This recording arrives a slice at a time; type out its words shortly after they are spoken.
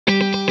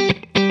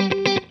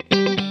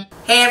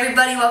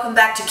everybody, welcome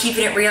back to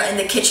Keeping It Real in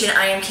the Kitchen.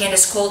 I am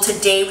Candace Cole.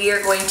 Today we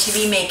are going to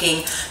be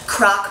making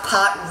crock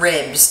pot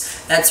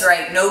ribs. That's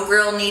right, no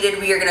grill needed.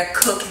 We are going to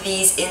cook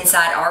these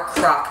inside our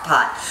crock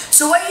pot.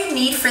 So what you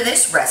need for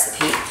this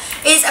recipe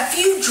is a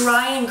few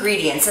dry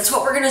ingredients. That's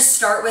what we're going to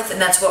start with,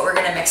 and that's what we're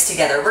going to mix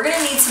together. We're going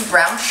to need some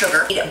brown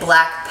sugar,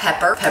 black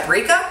pepper,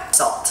 paprika,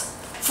 salt.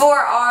 For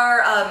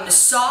our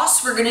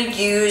sauce, we're going to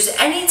use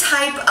any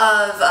type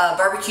of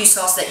barbecue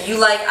sauce that you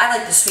like. I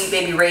like the Sweet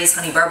Baby Ray's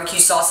honey barbecue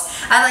sauce.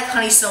 I like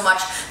honey so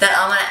much that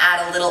I'm going to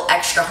add a little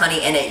extra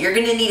honey in it. You're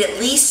going to need at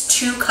least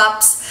 2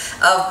 cups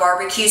of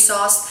barbecue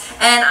sauce,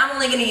 and I'm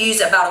only going to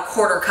use about a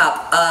 1/4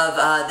 cup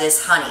of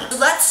this honey. So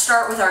let's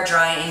start with our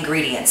dry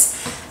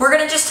ingredients. We're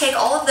going to just take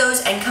all of those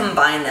and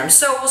combine them.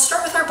 So we'll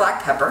start with our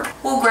black pepper.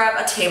 We'll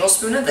grab a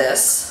tablespoon of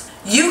this.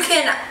 You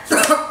can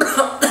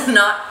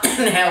not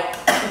inhale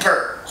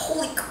pepper.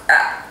 Holy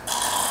crap.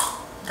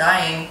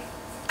 Dying.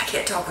 I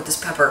can't talk with this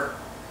pepper.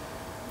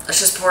 Let's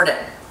just pour it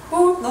in.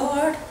 Oh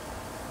Lord.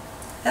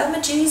 Help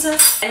me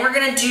Jesus. And we're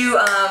going to do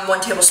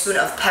 1 tablespoon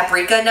of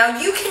paprika. Now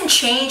you can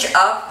change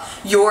up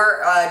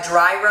your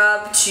dry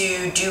rub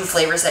to do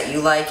flavors that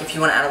you like. If you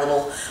want to add a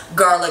little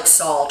garlic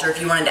salt, or if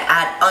you wanted to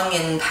add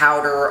onion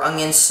powder or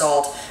onion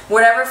salt,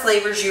 whatever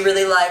flavors you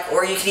really like,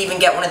 or you could even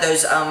get one of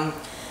those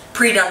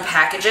pre-done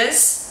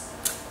packages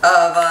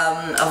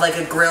of like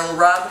a grill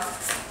rub.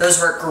 Those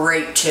work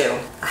great too.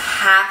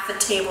 1/2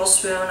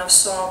 tablespoon of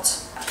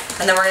salt.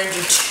 And then we're going to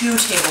do 2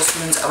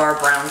 tablespoons of our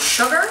brown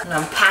sugar. And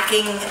I'm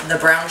packing the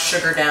brown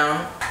sugar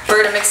down. We're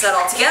going to mix that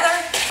all together.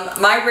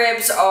 My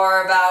ribs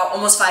are about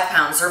almost 5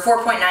 pounds. They're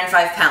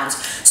 4.95 pounds.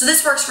 So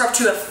this works for up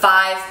to a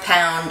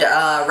 5-pound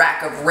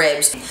rack of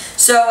ribs.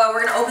 So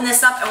we're going to open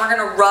this up and we're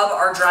going to rub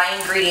our dry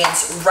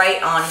ingredients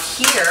right on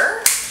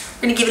here.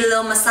 We're going to give it a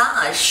little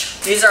massage.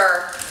 These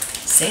are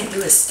St.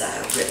 Louis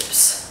style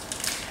ribs.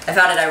 I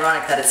found it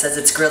ironic that it says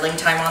it's grilling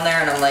time on there,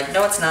 and I'm like,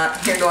 no it's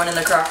not. You're going in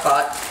the crock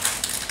pot.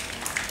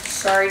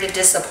 Sorry to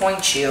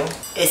disappoint you.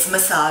 It's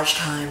massage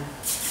time.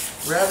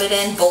 Rub it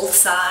in both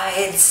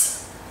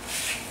sides.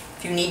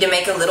 If you need to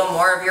make a little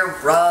more of your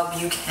rub,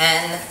 you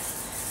can.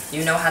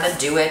 You know how to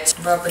do it.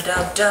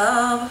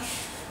 Rub-a-dub-dub.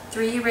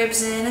 3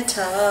 ribs in a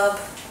tub.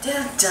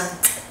 Dun dun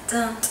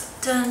dun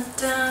dun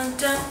dun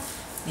dun.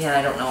 Yeah,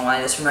 I don't know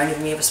why this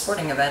reminded me of a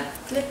sporting event.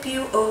 Flip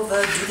you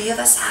over, do the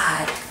other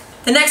side.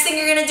 The next thing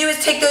you're going to do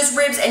is take those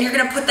ribs and you're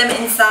going to put them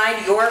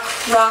inside your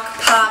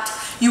crock pot.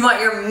 You want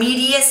your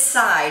meatiest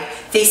side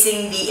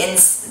facing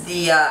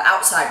the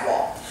outside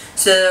wall.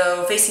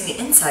 So facing the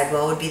inside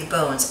wall would be the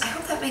bones. I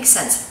hope that makes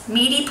sense.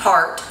 Meaty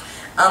part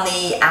on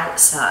the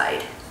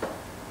outside.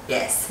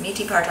 Yes,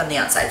 meaty part on the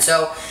outside.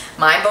 So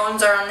my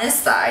bones are on this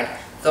side,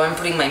 so I'm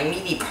putting my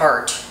meaty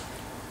part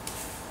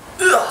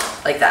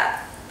like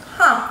that.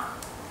 Huh.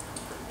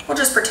 We'll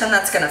just pretend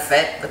that's going to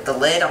fit. With the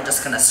lid, I'm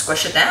just going to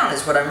squish it down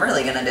is what I'm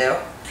really going to do.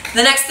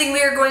 The next thing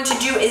we are going to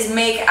do is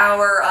make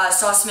our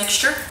sauce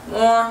mixture.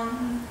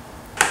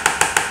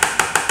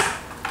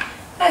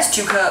 That's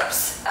 2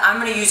 cups. I'm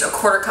going to use a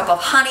 1/4 cup of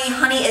honey.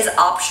 Honey is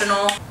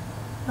optional.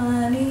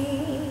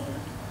 Honey,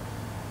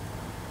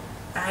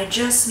 I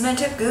just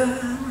met a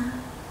girl.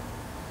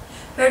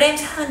 Her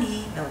name's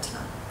Honey. No, it's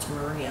not. It's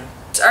Maria.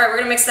 Alright, we're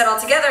going to mix that all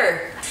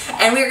together.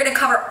 And we are going to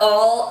cover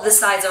all the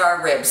sides of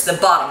our ribs. The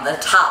bottom, the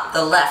top,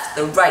 the left,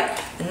 the right,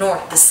 the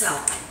north, the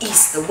south, the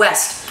east, the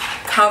west.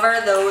 Cover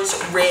those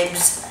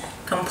ribs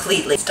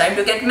completely. It's time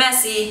to get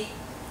messy.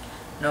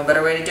 No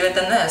better way to do it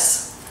than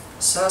this.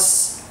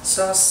 Sauce,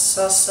 sauce,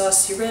 sauce,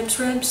 saucy ribs,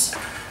 ribs.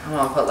 I'm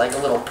going to put like a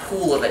little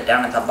pool of it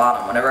down at the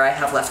bottom. Whatever I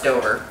have left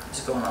over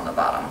is going on the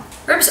bottom.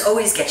 Ribs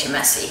always get you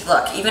messy.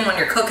 Look, even when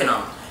you're cooking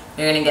them,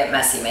 you're going to get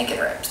messy making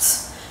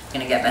ribs. You're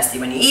going to get messy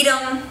when you eat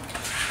them.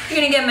 You're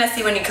going to get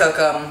messy when you cook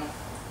them.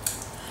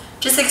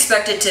 Just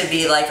expect it to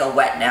be like a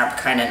wet nap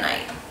kind of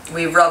night.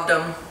 We've rubbed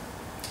them.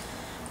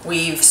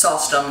 We've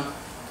sauced them.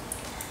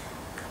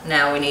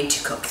 Now we need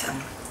to cook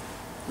them.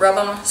 Rub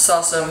them,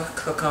 sauce them,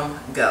 cook them,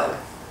 go.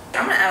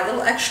 I'm going to add a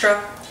little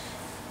extra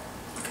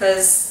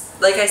because,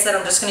 like I said,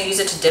 I'm just going to use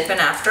it to dip in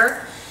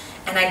after,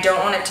 and I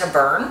don't want it to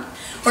burn.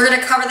 We're going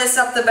to cover this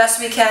up the best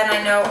we can.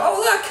 I know, oh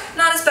look,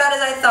 not as bad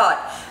as I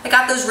thought. I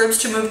got those ribs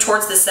to move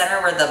towards the center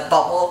where the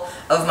bubble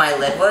of my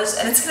lid was,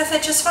 and it's going to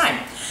fit just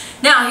fine.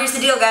 Now, here's the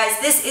deal, guys.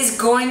 This is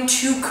going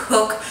to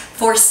cook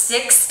for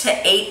 6 to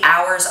 8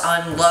 hours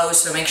on low,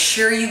 so make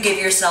sure you give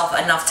yourself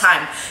enough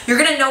time. You're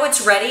going to know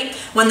it's ready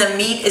when the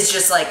meat is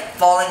just like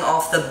falling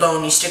off the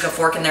bone. You stick a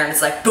fork in there and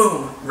it's like,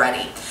 boom,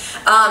 ready.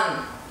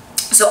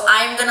 So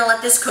I'm going to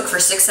let this cook for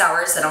 6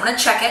 hours, then I'm going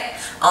to check it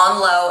on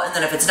low, and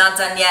then if it's not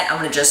done yet, I'm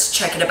going to just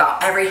check it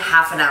about every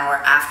half an hour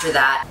after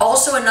that.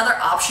 Also, another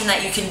option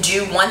that you can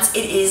do once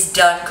it is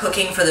done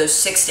cooking for those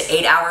 6 to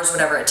 8 hours,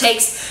 whatever it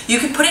takes, you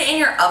can put it in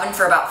your oven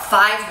for about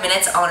 5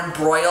 minutes on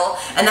broil,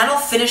 and that'll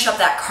finish up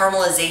that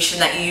caramelization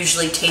that you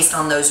usually taste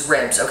on those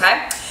ribs,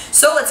 okay?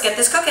 So let's get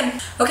this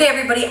cooking. Okay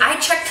everybody, I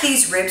checked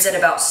these ribs at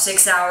about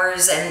 6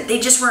 hours and they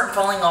just weren't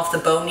falling off the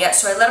bone yet,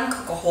 so I let them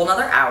cook a whole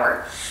nother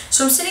hour.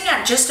 So I'm sitting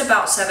at just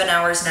about 7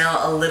 hours now,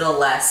 a little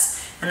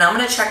less, and I'm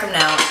gonna check them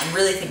now. I'm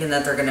really thinking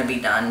that they're gonna be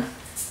done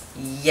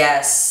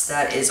Yes,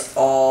 that is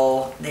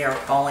all. They are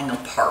falling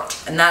apart,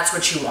 and that's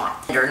what you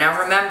want.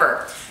 Now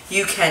remember,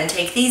 you can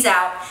take these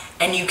out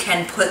and you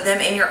can put them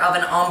in your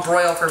oven on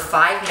broil for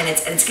 5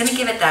 minutes, and it's gonna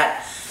give it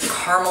that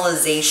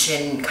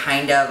caramelization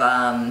kind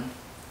of,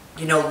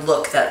 you know,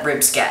 look that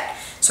ribs get.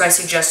 So I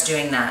suggest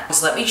doing that.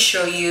 So let me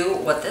show you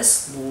what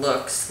this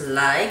looks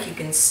like. You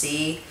can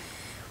see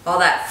all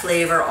that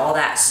flavor, all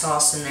that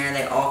sauce in there,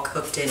 they all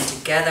cooked in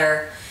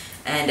together.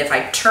 And if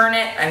I turn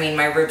it, I mean,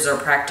 my ribs are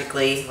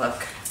practically,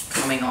 look,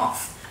 coming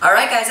off. All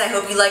right, guys, I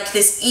hope you liked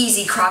this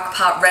easy crock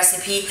pot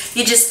recipe.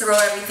 You just throw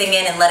everything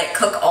in and let it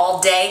cook all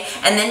day,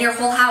 and then your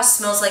whole house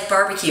smells like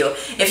barbecue.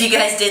 If you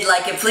guys did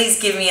like it,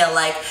 please give me a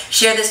like,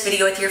 share this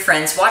video with your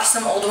friends, watch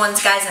some old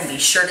ones, guys, and be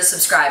sure to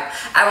subscribe.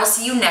 I will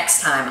see you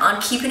next time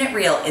on Keeping It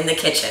Real in the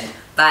Kitchen.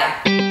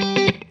 Bye.